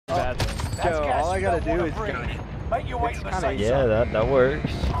I gotta do is make your way to the safe Yeah, zone. that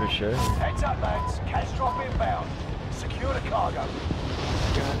works for sure. Heads up, lads. Cash drop inbound. Secure the cargo.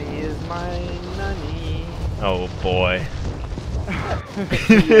 Johnny is my nunny. Oh boy.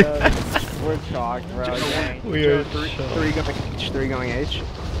 We're shocked, bro. We are three going H.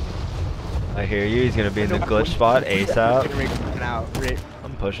 I hear you. He's gonna be in the glitch spot ASAP. Out.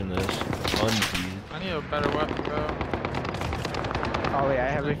 I'm pushing this. Unfused. I need a better weapon, bro. Ollie, I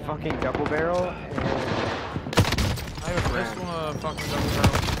have a fucking double barrel. And I have a pistol and a fucking double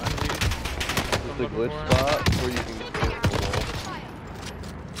barrel. The glitch spot where you can get the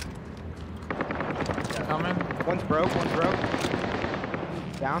wall. Coming. One's broke.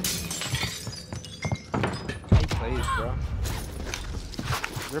 Down. Hey, please, bro.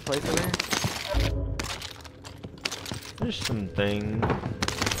 Is there a place over here? There's something.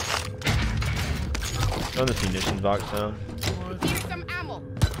 Oh, this munitions box down. Here's some ammo.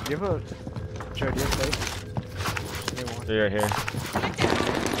 Do you have a... Joe, do you have a place? They're right here.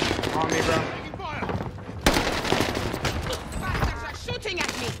 On me, bro. Bastards are shooting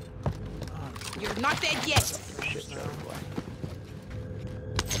at me. You're not dead yet. Shit, Joe.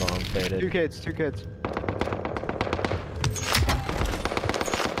 Hold on, I'm faded. Two kids.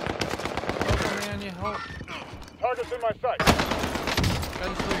 Oh, man, you help. Target's in my sight. Guys,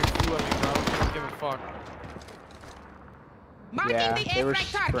 just throw your food at me, bro. I don't give a fuck. Marking Yeah, the they were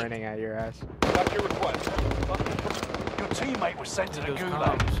airstrike target. sprinting at your ass. That's your request. Your teammate was sent to the Those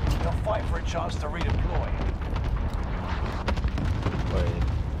gulag. comms. They'll fight for a chance to redeploy. Wait.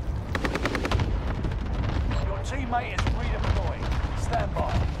 Your teammate is redeploying. Stand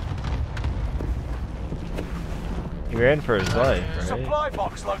by. He ran for his life, right? Supply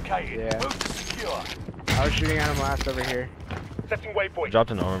box located. Yeah. Move to secure. I was shooting at him last over here. Setting waypoint.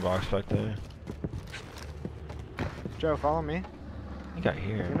 Dropped an armor box back there. Joe, follow me. I think I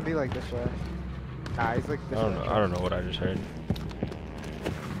hear He's gonna him. be like this way. Nah, he's like I this don't way. know. I don't know what I just heard.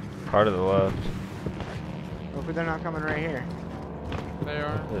 Car to the left. Hopefully they're not coming right here. They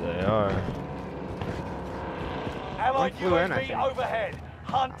are. There they are. Allied flew in, I UAV think. overhead.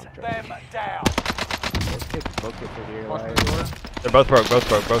 Hunt them down. Those kids book it for dear Watch life. the door. They're both broke.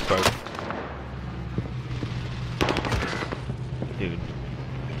 Dude.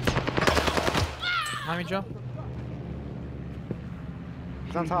 Behind me, Joe.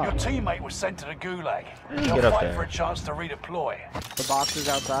 He's on Your top. teammate was sent to the gulag. Get They'll up fight there. for a chance to redeploy. The box is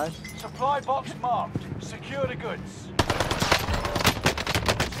outside. Supply box marked. Secure the goods.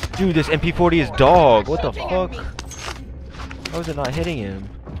 Dude, this MP40 is dog. What the Shooting at fuck? me. How is it not hitting him?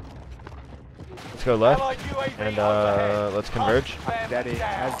 Let's go left. Allied UAV And overhead. let's converge. Hunt them Daddy. down.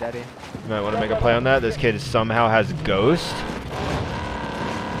 That's Daddy. You might want to make a play on that. This kid somehow has ghost.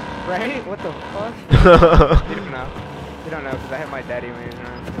 Right? What the fuck? Dude, You don't know. You don't know because I hit my daddy when he was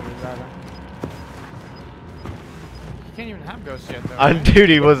driving. You can't even have ghosts yet, though. dude,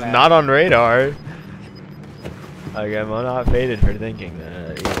 he was not on radar. Like, I'm not faded for thinking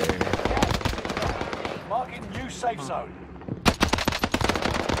that either. Marking new safe zone.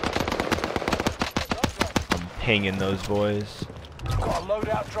 I'm pinging those boys. Got a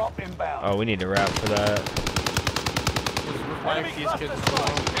loadout drop inbound. Oh, we need to wrap for that. Just revive Enemy these cluster kids as strike.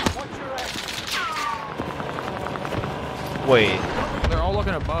 well. Watch your head. Wait, They're all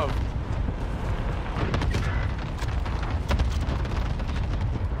looking above.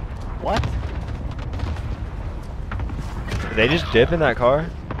 What? did they just dip in that car?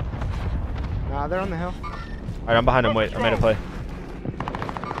 Nah, they're on the hill. Alright, I'm behind him. Wait, I made a play.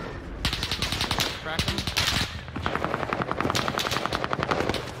 Crack them.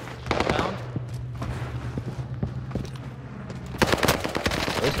 Down.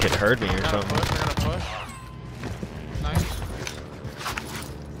 This kid heard me or They're gonna something. push. They're gonna push. Nice.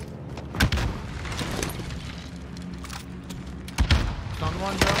 Stunned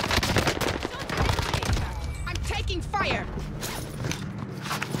one, Joe. I'm taking fire.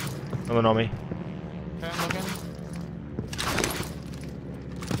 Someone on me. Okay, I'm looking.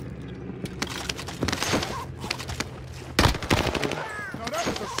 No, that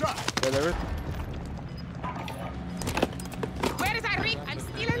was a shot. Yeah, there was Where is Irene? I'm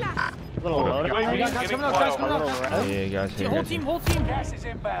still alive. little load. Guys, coming up, guys, coming up. Yeah, guys, here. Whole guys, team, here. whole team. Gas is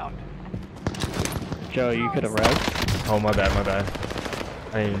inbound. Joe, you could have read. Oh, my bad, my bad.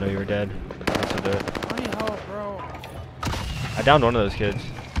 I didn't even know you were dead. That's a bit. I need help, bro. I downed one of those kids.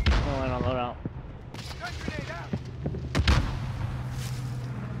 Oh, and I'll load out.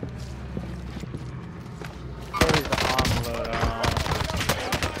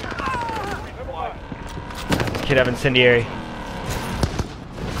 Kid have incendiary.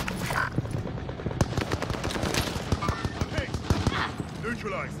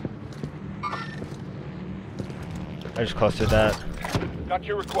 Neutralized. I just clustered that. Got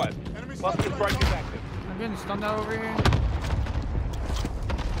your request. Cluster strike is active. I'm getting stunned out over here.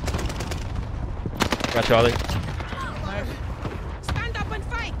 Got you, Ollie. Nice. Stand up and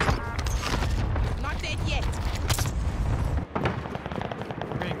fight. Not dead yet.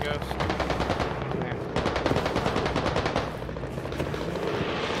 I'm getting ghost.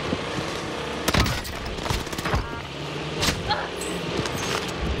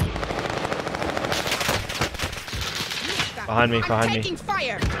 Behind me, I'm behind me. taking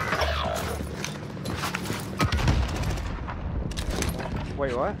fire.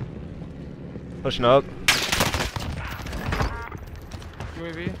 Wait, what? Pushing up.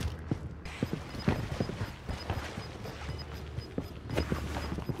 UAV.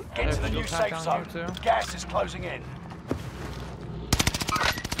 Get to the new There's a pack safe down zone. here, too. Gas is closing in.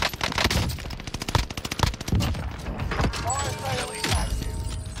 Fire sale is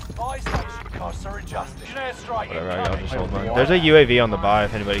active. Buy station costs are adjusted. Engineer strike Whatever, I'll just hold incoming. mine. There's a UAV on the buy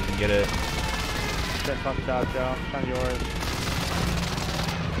if anybody can get it. Shit fucked up, Joe. It's yours.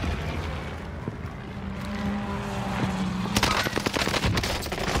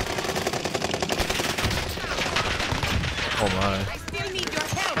 Oh my. I still need your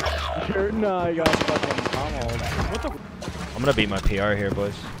help. No, I got fucking pummeled. What the? I'm gonna beat my PR here,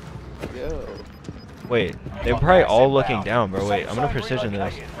 boys. Yo. Wait, they're probably all looking down, bro. Wait, I'm gonna precision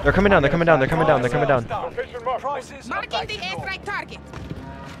this. They're coming down, they're coming down, they're coming down, they're coming down. Location marked. Prices are Marking back the to normal. airstrike target.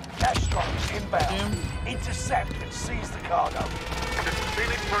 Cash strikes inbound. Jim. Intercept and seize the cargo.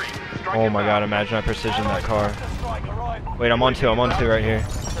 Phoenix 3. Strike Oh my god, inbound. imagine I precision that car. Cluster strike arrived. Wait, I'm on two right here.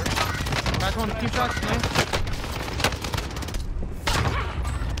 Back one, 2 shots, nice.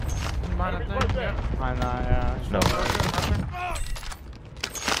 Behind that thing, yeah. I'm not, yeah. No.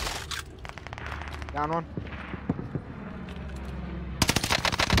 Down one.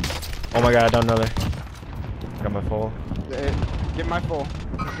 Oh my god, I downed another. Got my full. Get my full.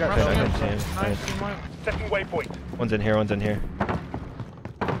 You got Okay, I that. can see him. Nice, Nice. team wipe. Second waypoint. One's in here, one's in here.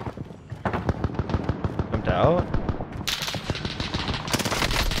 Jumped out.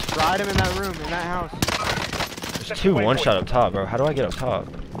 Ride him in that room, in that house. There's two one-shot up top, bro. How do I get up top?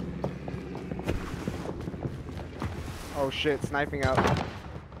 Oh shit, sniping up.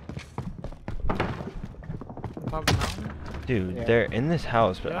 Top of the mountain. Dude, Yeah. they're in this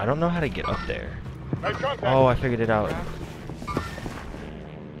house, but I don't know how to get up there. Nice contact. Oh, I figured it out.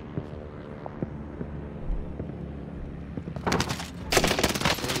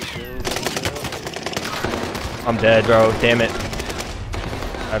 I'm dead, bro. Damn it.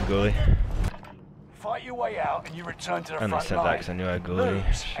 I have ghoulie. Fight your way out and you return to the I only front sent that line. because I knew I had ghoulie.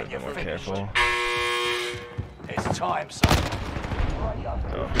 Lose, Should and have been more you're finished. careful. It's time, son. Right up.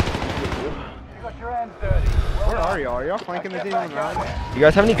 Oh. You got your hands dirty. Well Where done. are y'all? Are y'all flanking the Now team get on the back out round? there. You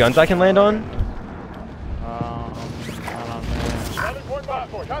guys have any guns I can land on? I don't know. Rally point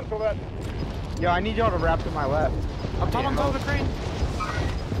marked. Cancel that. Yo, I need y'all to wrap to my left. Up top on top of the crane.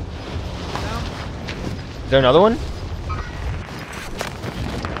 Down. Is there another one?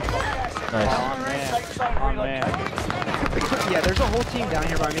 Nice. Oh, man. Safe zone Oh, man. relocated. Yeah, there's a whole team down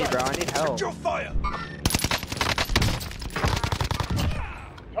here by me, bro. I need help. Your fire.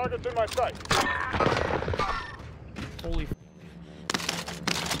 Target's in my sight. Holy.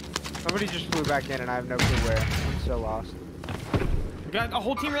 Somebody just flew back in and I have no clue where. I'm so lost. We got a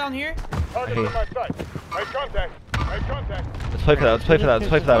whole team down here. Target's in my sight. Nice contact. Nice contact. Let's play for that. Let's play for that. Let's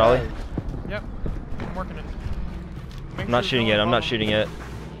play for that, Ollie. Yep. I'm working it. Make I'm not sure shooting there's yet. no I'm not problem. shooting yet.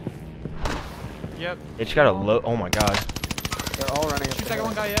 Yep. It just got a low. Oh my god. They're all running. Shoot that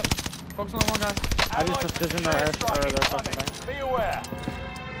one guy, yep. Focus on the one guy. I just precision their air or their fucking thing. Be aware.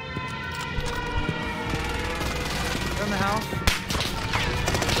 They're in the house.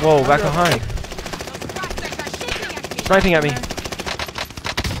 Whoa, back behind. Those bastards are shooting at me. Sniping at me.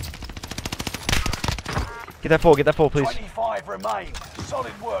 Get that full, please. 25 remain.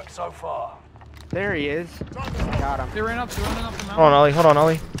 Solid work so far. There he is. Got him. They ran up the mountain. Hold on, Ollie. Hold on,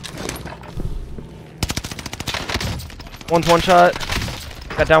 Ollie. One's one shot.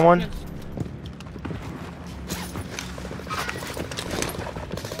 Got down one.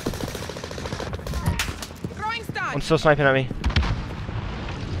 Throwing stun. One's still sniping at me.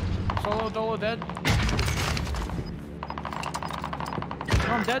 Solo Dolo dead. Oh,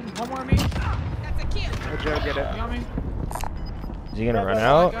 I'm dead. One more on me. You That's a kill. Hey, Joe, get it. got me. Is he gonna run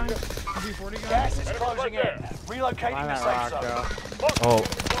out? Guy. 40 guy. Gas is closing in. Relocating Find the that safe rock, zone. Joe.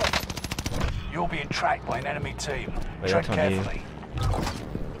 Oh, You're being tracked by an enemy team. Wait, Tread that's on you. carefully.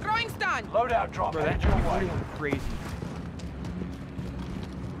 Throwing stun. Loadout drop Bro, that headed your way. went crazy.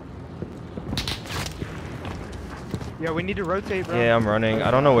 Yo, we need to rotate, bro. yeah, I'm running. I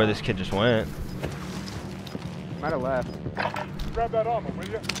don't know where this kid just went. Might have left. Grab that armor, will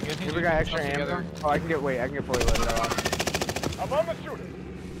you? Maybe we got extra ammo. Oh, I can get fully loaded. I'm on the shooter.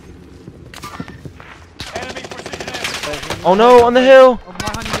 Enemy precision airstrike. Oh no, on the hill! Oh,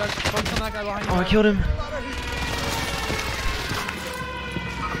 behind you guys. Focus on that guy behind you. Oh, I killed him.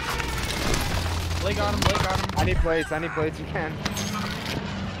 Blake got him. I need plates, you can.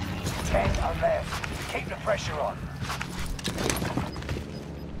 10 are left. Keep the pressure on.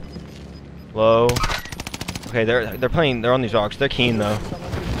 Low. Okay, they're playing. They're on these rocks. They're keen though.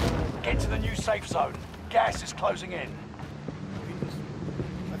 Get to the new safe zone. Gas is closing in.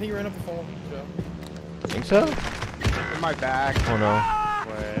 I think you ran up the phone, Joe. Think so? In my back. Oh no.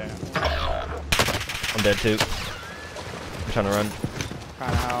 Wait. I'm dead too. I'm trying to run.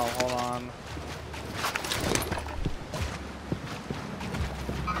 Kinda hell. Hold on.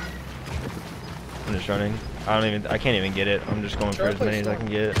 I'm just running. I can't even get it. I'm just going for as many as I can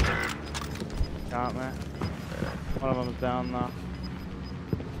get. Got me. One of them's down though.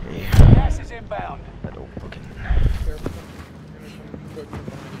 Yeah. Gas is inbound. That old fucking.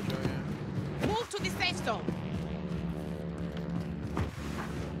 Move to the safe zone.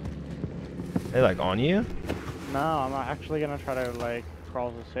 They like on you? No, I'm not actually gonna try to like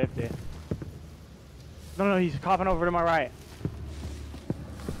crawl to safety. No, he's coughing over to my right.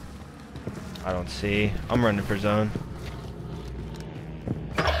 I don't see. I'm running for zone.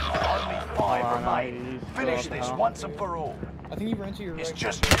 Only 5 Oh, no, remain. he's Finish still this up. once and for all. I think you ran to your It's right.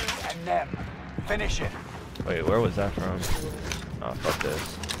 just you and them. Finish it. Wait, where was that from? Oh, fuck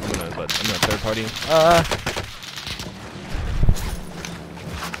this. I'm gonna third party.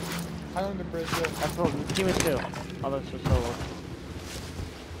 High on the bridge, yeah. That's what team is two. Oh, that's just solo.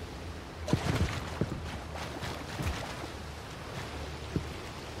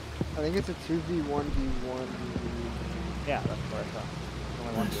 I think it's a 2v1v1. Yeah, that's what I thought.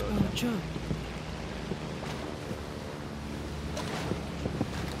 Only one duo.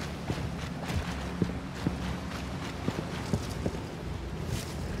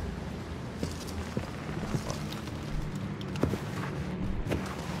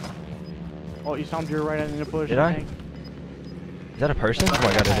 Oh, you saw him to your right in the bush. Did I? think. Is that a person? Oh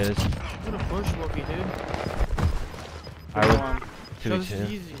my god, it is. What a bush rookie, dude. I would. One. So this is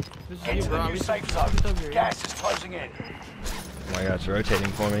 2v2. easy. This is Get you, to bro. the I'm new just safe over zone. here. Gas is closing in. Oh my god, it's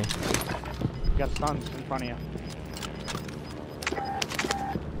rotating for me. You got stuns in front of you.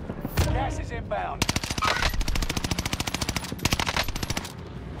 Gas is inbound.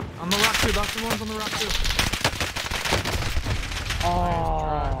 On the rock too. That's the ones on the rock too.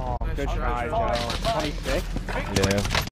 Oh, Nice good try. try, Nice try. Joe. 26. Yeah.